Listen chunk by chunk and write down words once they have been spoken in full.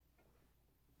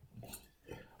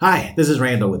Hi, this is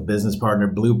Randall with Business Partner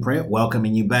Blueprint,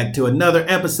 welcoming you back to another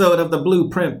episode of the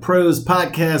Blueprint Pros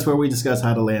podcast where we discuss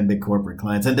how to land big corporate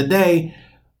clients. And today,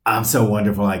 I'm so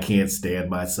wonderful, I can't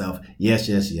stand myself. Yes.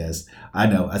 I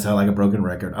know, I sound like a broken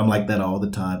record. I'm like that all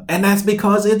the time. And that's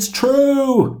because it's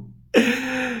true.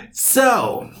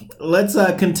 So, let's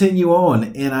continue on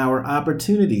in our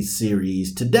opportunity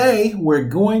series. Today, we're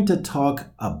going to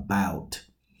talk about,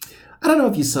 I don't know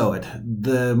if you saw it,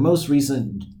 the most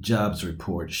recent jobs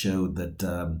report showed that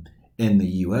in the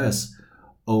U.S.,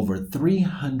 over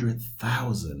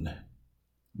 300,000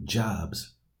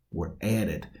 jobs were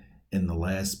added in the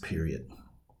last period.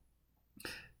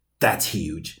 That's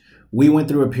huge. We went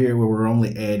through a period where we were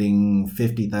only adding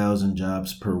 50,000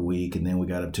 jobs per week, and then we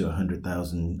got up to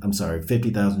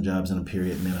 50,000 jobs in a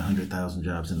period, and then 100,000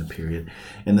 jobs in a period.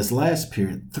 In this last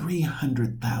period,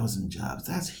 300,000 jobs.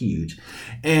 That's huge.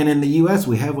 And in the U.S.,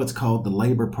 we have what's called the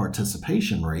labor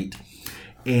participation rate.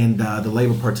 And the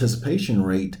labor participation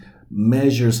rate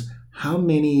measures how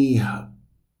many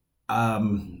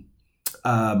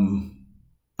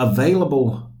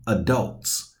available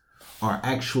adults are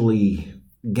actually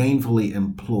gainfully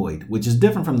employed, which is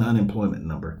different from the unemployment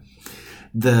number.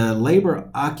 The labor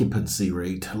occupancy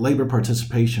rate, labor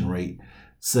participation rate,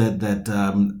 said that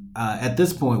at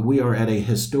this point we are at a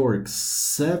historic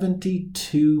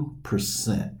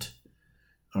 72%.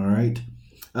 All right.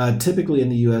 Typically in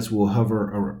the U.S. we'll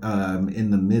hover in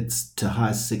the mid to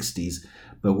high 60s,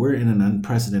 but we're in an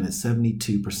unprecedented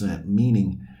 72%,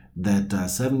 meaning that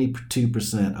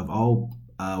 72% of all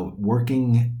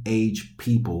working age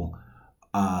people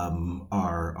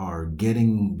are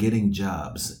getting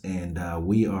jobs, and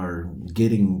we are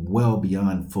getting well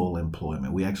beyond full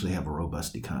employment. We actually have a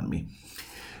robust economy.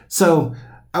 So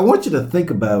I want you to think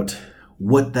about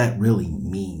what that really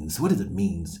means. What does it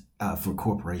mean for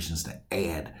corporations to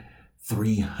add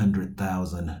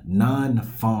 300,000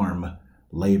 non-farm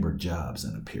labor jobs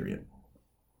in a period?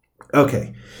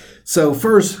 Okay, so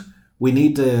first we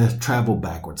need to travel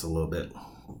backwards a little bit,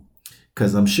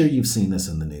 because I'm sure you've seen this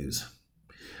in the news.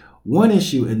 One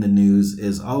issue in the news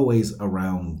is always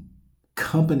around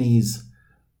companies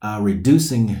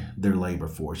reducing their labor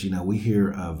force. You know, we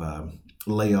hear of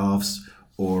layoffs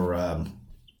or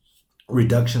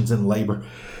reductions in labor.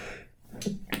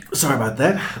 Sorry about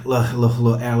that.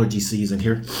 Little allergy season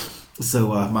here. So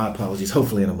my apologies.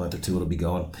 Hopefully in a month or two it'll be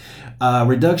going.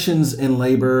 Reductions in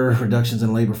labor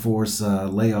force,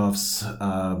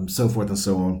 layoffs, so forth and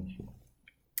so on.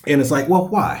 And it's like, well,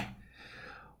 why?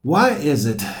 Why is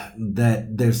it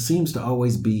that there seems to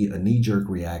always be a knee-jerk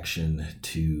reaction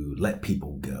to let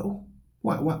people go?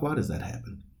 Why does that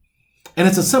happen? And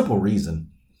it's a simple reason.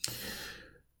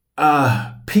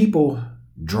 People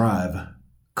drive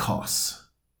costs.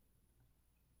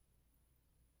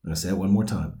 I'm going to say it one more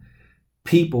time.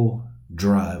 People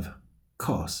drive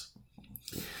costs.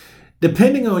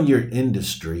 Depending on your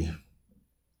industry,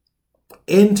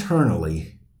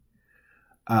 internally,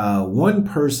 one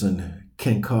person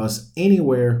can cost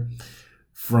anywhere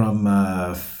from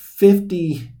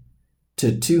 50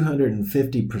 to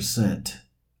 250%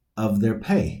 of their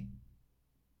pay.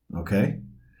 Okay?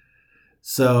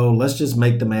 So let's just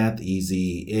make the math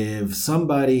easy. If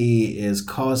somebody is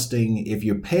if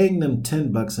you're paying them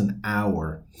 $10 an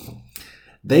hour,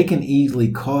 they can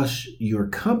easily cost your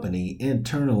company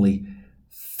internally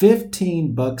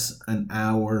 $15 an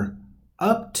hour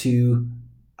up to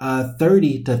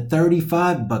 $30 to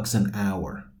 $35 an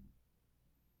hour.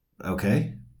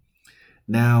 Okay.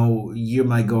 Now you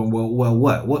might go, well,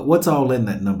 what's all in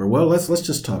that number? Well, let's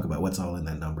just talk about what's all in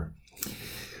that number.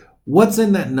 What's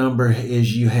in that number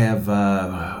is you have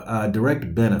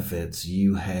direct benefits.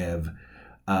 You have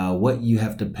what you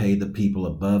have to pay the people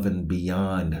above and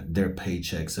beyond their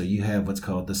paycheck. So you have what's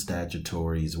called the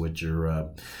statutories, which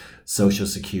are Social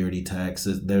Security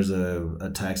taxes. There's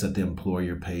a tax that the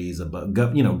employer pays above,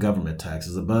 government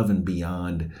taxes above and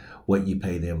beyond what you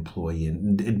pay the employee.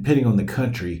 And depending on the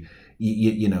country,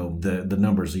 the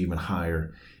numbers are even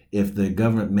higher. If the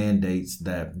government mandates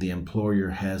that the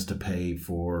employer has to pay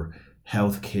for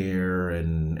health care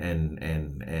and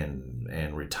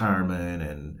retirement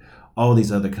and all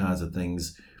these other kinds of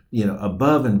things,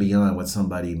 above and beyond what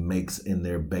somebody makes in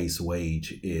their base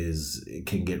wage it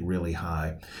can get really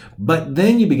high. But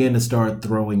then you begin to start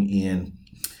throwing in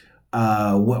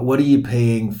what are you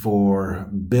paying for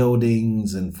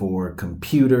buildings and for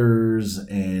computers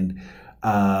and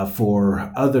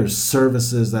for other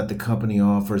services that the company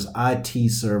offers, IT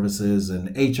services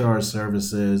and HR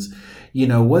services.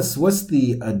 What's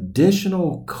the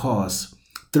additional costs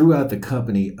throughout the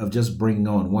company of just bringing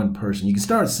on one person? You can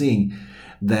start seeing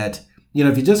that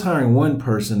if you're just hiring one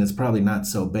person, it's probably not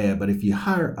so bad. But if you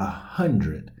hire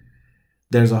 100,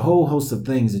 there's a whole host of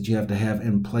things that you have to have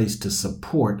in place to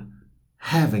support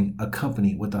having a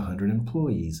company with 100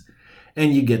 employees.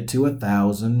 And you get to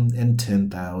 1,000 and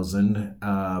 10,000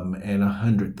 and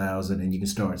 100,000, and you can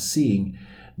start seeing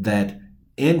that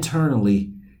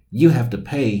internally you have to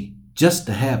pay just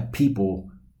to have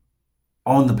people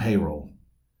on the payroll.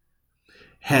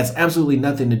 Has absolutely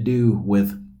nothing to do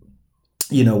with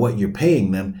what you're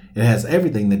paying them. It has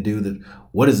everything to do with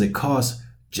what does it cost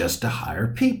just to hire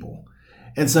people.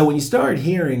 And so when you start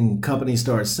hearing companies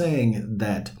start saying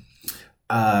that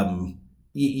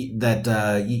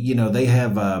they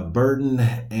have a burden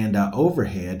and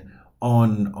overhead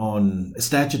on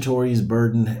statutory's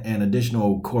burden and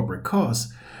additional corporate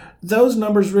costs, those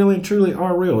numbers really and truly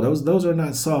are real. Those are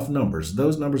not soft numbers.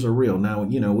 Those numbers are real. Now,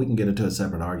 we can get into a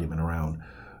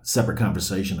separate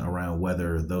conversation around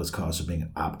whether those costs are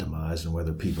being optimized and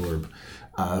whether people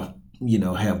are,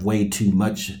 have way too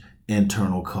much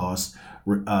internal costs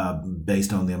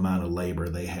based on the amount of labor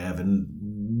they have. And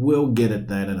we'll get at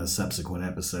that in a subsequent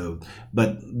episode.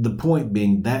 But the point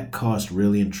being that cost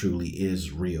really and truly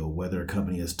is real, whether a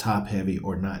company is top heavy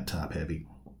or not top heavy.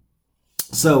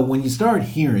 So when you start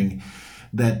hearing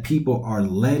that people are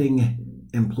letting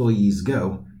employees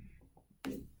go,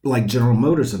 like General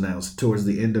Motors announced towards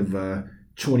the end of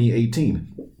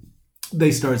 2018,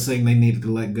 they start saying they needed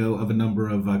to let go of a number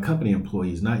of company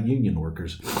employees, not union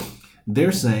workers.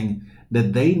 They're saying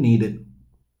that they needed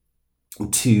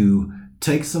to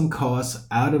take some costs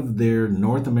out of their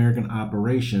North American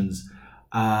operations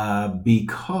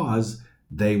because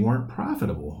they weren't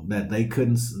profitable, that they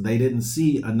didn't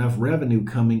see enough revenue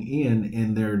coming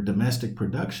in their domestic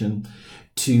production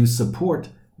to support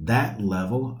that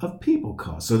level of people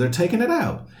cost. So they're taking it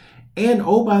out. And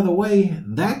oh, by the way,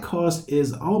 that cost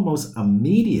is almost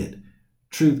immediate.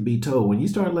 Truth be told, when you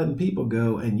start letting people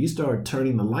go and you start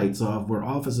turning the lights off where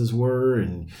offices were,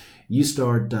 and you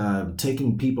start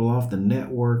taking people off the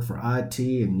network for IT,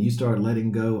 and you start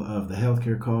letting go of the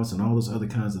healthcare costs and all those other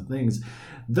kinds of things,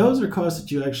 those are costs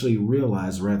that you actually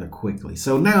realize rather quickly.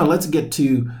 So now let's get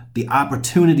to the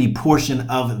opportunity portion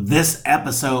of this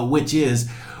episode, which is,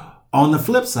 on the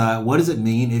flip side, what does it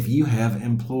mean if you have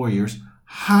employers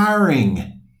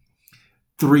hiring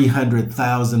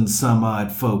 300,000 some odd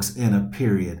folks in a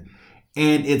period?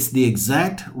 And it's the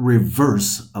exact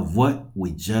reverse of what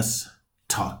we just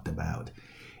talked about.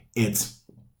 It's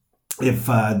if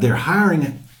they're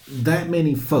hiring that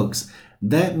many folks,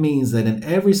 that means that in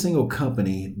every single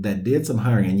company that did some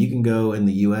hiring, and you can go in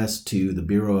the US to the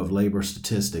Bureau of Labor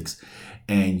Statistics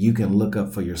and you can look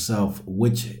up for yourself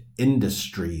which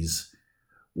industries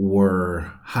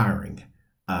were hiring.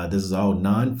 This is all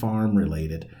non-farm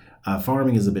related.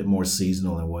 Farming is a bit more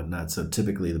seasonal and whatnot. So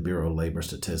typically the Bureau of Labor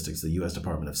Statistics, the U.S.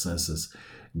 Department of Census,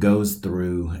 goes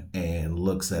through and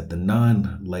looks at the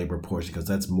non-labor portion because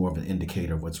that's more of an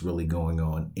indicator of what's really going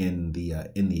on in the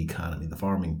economy. The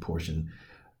farming portion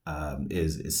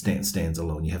stands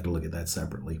alone. You have to look at that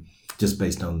separately, just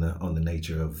based on the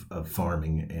nature of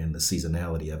farming and the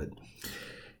seasonality of it.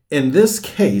 In this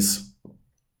case,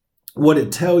 what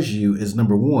it tells you is,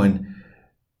 number one,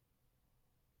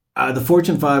 the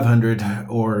Fortune 500,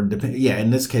 in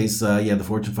this case, the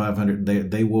Fortune 500,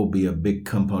 they will be a big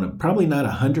component. Probably not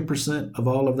 100% of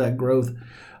all of that growth.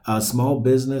 Small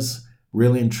business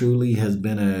really and truly has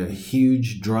been a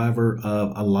huge driver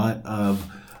of a lot of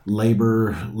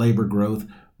labor growth,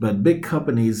 but big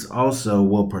companies also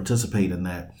will participate in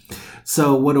that.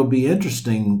 So what will be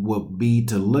interesting will be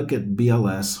to look at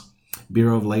BLS,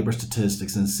 Bureau of Labor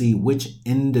Statistics, and see which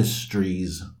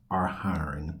industries are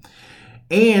hiring.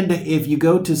 And if you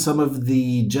go to some of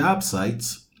the job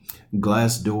sites,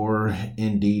 Glassdoor,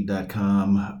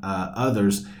 Indeed.com,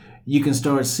 others, you can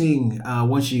start seeing,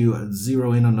 once you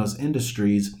zero in on those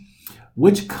industries,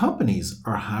 which companies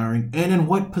are hiring and in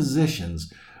what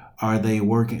positions. Are they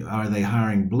working? Are they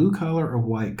hiring blue collar or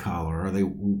white collar? Are they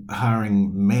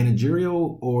hiring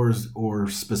managerial or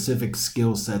specific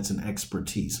skill sets and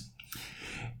expertise?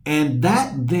 And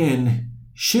that then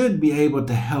should be able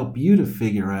to help you to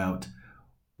figure out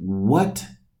what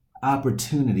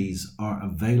opportunities are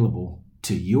available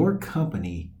to your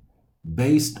company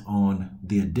based on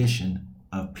the addition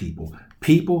of people.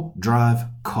 People drive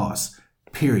costs,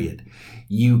 period.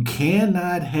 You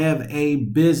cannot have a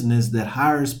business that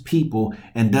hires people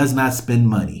and does not spend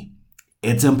money.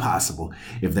 It's impossible.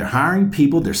 If they're hiring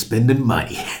people, they're spending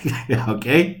money.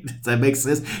 Okay? Does that make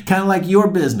sense? Kind of like your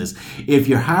business. If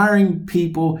you're hiring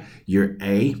people, you're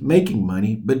A, making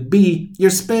money, but B,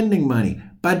 you're spending money.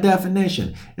 By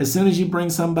definition, as soon as you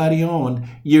bring somebody on,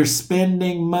 you're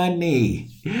spending money.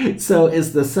 So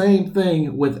it's the same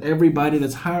thing with everybody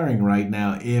that's hiring right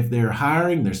now. If they're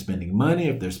hiring, they're spending money.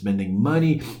 If they're spending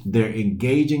money, they're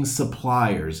engaging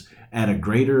suppliers at a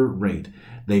greater rate.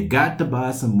 They've got to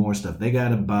buy some more stuff. They got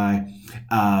to buy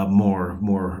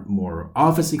more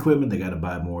office equipment. They got to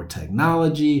buy more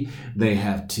technology. They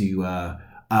have to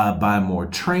buy more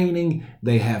training.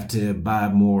 They have to buy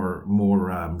more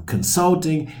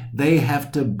consulting. They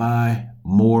have to buy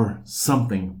more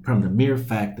something from the mere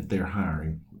fact that they're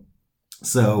hiring.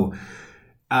 So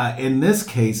in this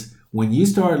case, when you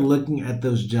start looking at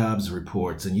those jobs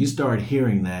reports and you start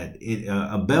hearing that,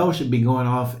 a bell should be going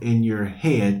off in your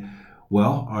head.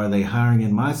 Well, are they hiring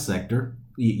in my sector?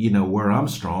 Where I'm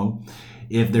strong.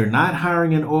 If they're not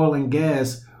hiring in oil and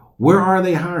gas, where are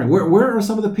they hiring? Where are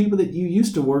some of the people that you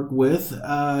used to work with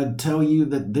tell you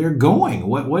that they're going?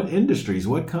 What industries?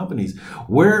 What companies?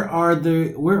 Where are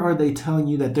they telling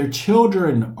you that their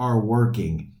children are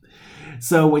working?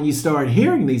 So when you start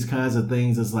hearing these kinds of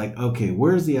things, it's like, okay,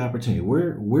 where's the opportunity?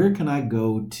 Where can I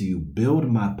go to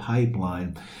build my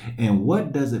pipeline? And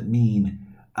what does it mean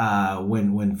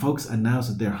when folks announce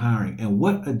that they're hiring? And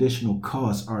what additional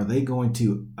costs are they going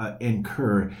to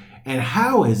incur? And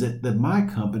how is it that my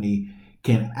company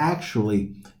can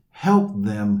actually help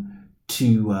them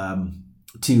to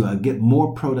get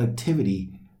more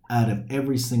productivity out of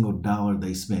every single dollar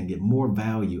they spend, get more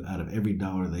value out of every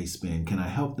dollar they spend? Can I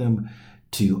help them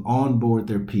to onboard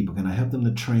their people? Can I help them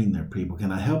to train their people?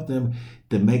 Can I help them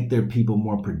to make their people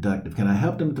more productive? Can I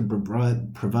help them to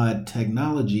provide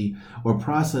technology or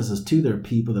processes to their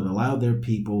people that allow their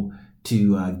people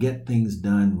to get things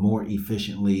done more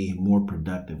efficiently, more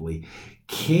productively?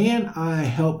 Can I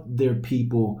help their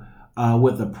people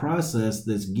with a process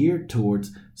that's geared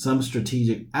towards some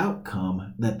strategic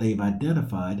outcome that they've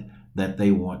identified that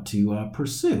they want to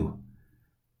pursue?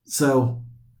 So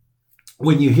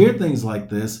when you hear things like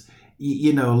this,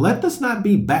 let this not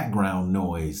be background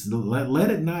noise.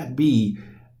 Let it not be,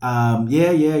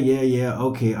 yeah,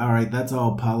 okay, all right, that's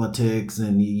all politics,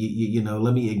 and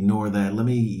let me ignore that. Let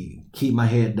me keep my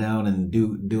head down and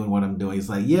doing what I'm doing. It's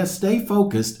like, yes, stay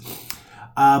focused,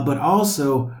 but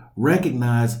also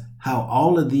recognize how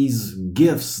all of these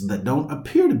gifts that don't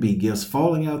appear to be gifts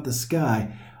falling out the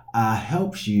sky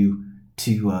helps you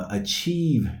to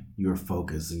achieve your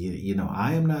focus.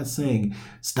 I am not saying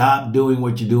stop doing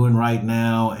what you're doing right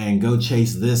now and go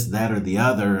chase this, that, or the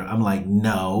other. I'm like,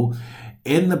 no.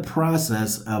 In the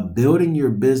process of building your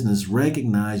business,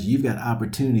 recognize you've got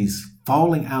opportunities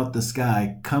falling out the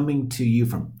sky, coming to you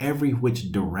from every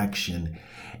which direction.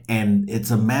 And it's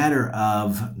a matter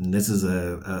of, and this is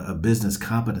a business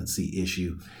competency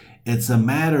issue, it's a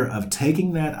matter of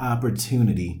taking that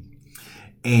opportunity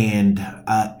and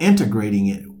integrating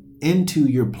it into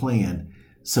your plan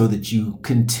so that you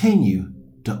continue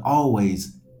to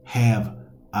always have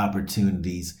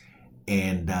opportunities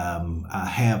and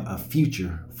have a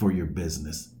future for your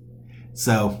business.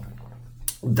 So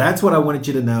that's what I wanted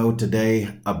you to know today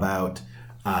about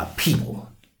people.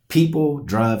 People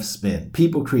drive spend.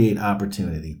 People create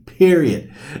opportunity,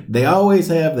 period. They always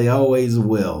have, they always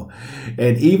will.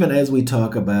 And even as we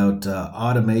talk about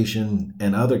automation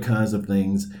and other kinds of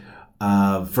things,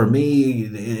 for me,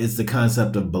 it's the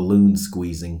concept of balloon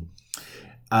squeezing.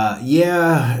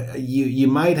 You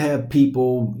might have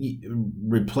people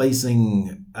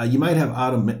replacing, you might have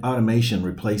automation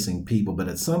replacing people, but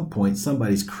at some point,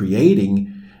 somebody's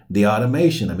creating the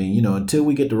automation. I mean, until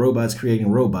we get the robots creating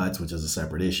robots, which is a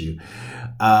separate issue,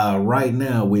 right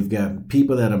now we've got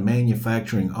people that are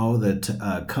manufacturing all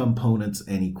the components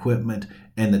and equipment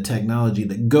and the technology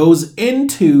that goes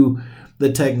into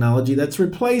the technology that's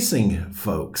replacing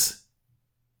folks.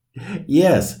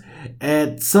 Yes,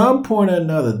 at some point or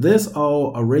another, this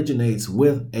all originates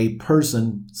with a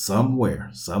person somewhere,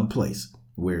 someplace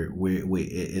where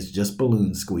it's just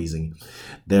balloon squeezing.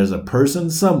 There's a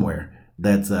person somewhere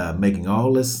that's making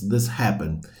all this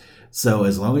happen. So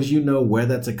as long as you know where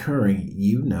that's occurring,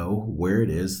 you know where it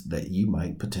is that you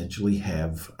might potentially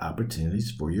have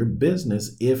opportunities for your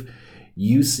business if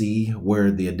you see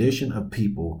where the addition of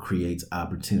people creates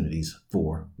opportunities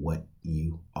for what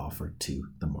you offer to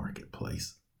the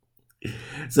marketplace.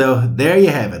 So there you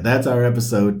have it. That's our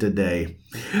episode today.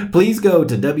 Please go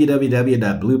to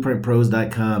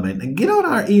www.blueprintpros.com and get on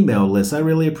our email list. I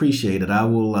really appreciate it. I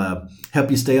will help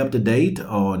you stay up to date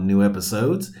on new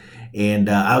episodes, and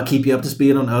I'll keep you up to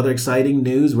speed on other exciting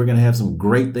news. We're going to have some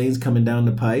great things coming down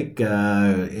the pike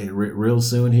real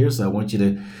soon here, so I want you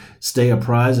to stay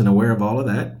apprised and aware of all of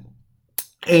that.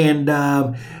 And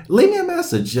leave me a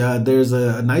message. There's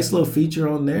a nice little feature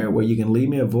on there where you can leave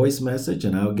me a voice message,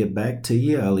 and I'll get back to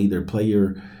you. I'll either play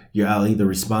I'll either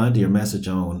respond to your message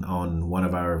on one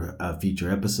of our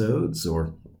future episodes,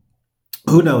 or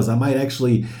who knows, I might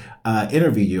actually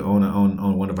interview you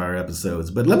on one of our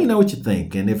episodes. But let me know what you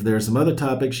think, and if there's some other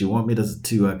topics you want me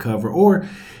to cover, or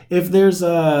if there's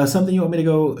something you want me to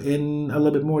go in a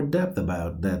little bit more depth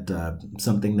about, that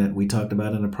something that we talked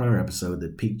about in a prior episode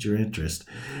that piqued your interest.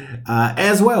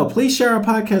 As well, please share our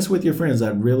podcast with your friends.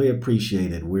 I'd really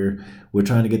appreciate it. We're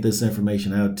trying to get this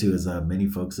information out to as many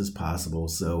folks as possible.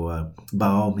 So by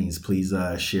all means, please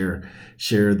share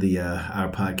the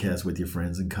our podcast with your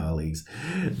friends and colleagues.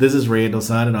 This is Randall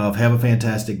signing off. Have a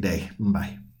fantastic day.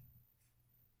 Bye.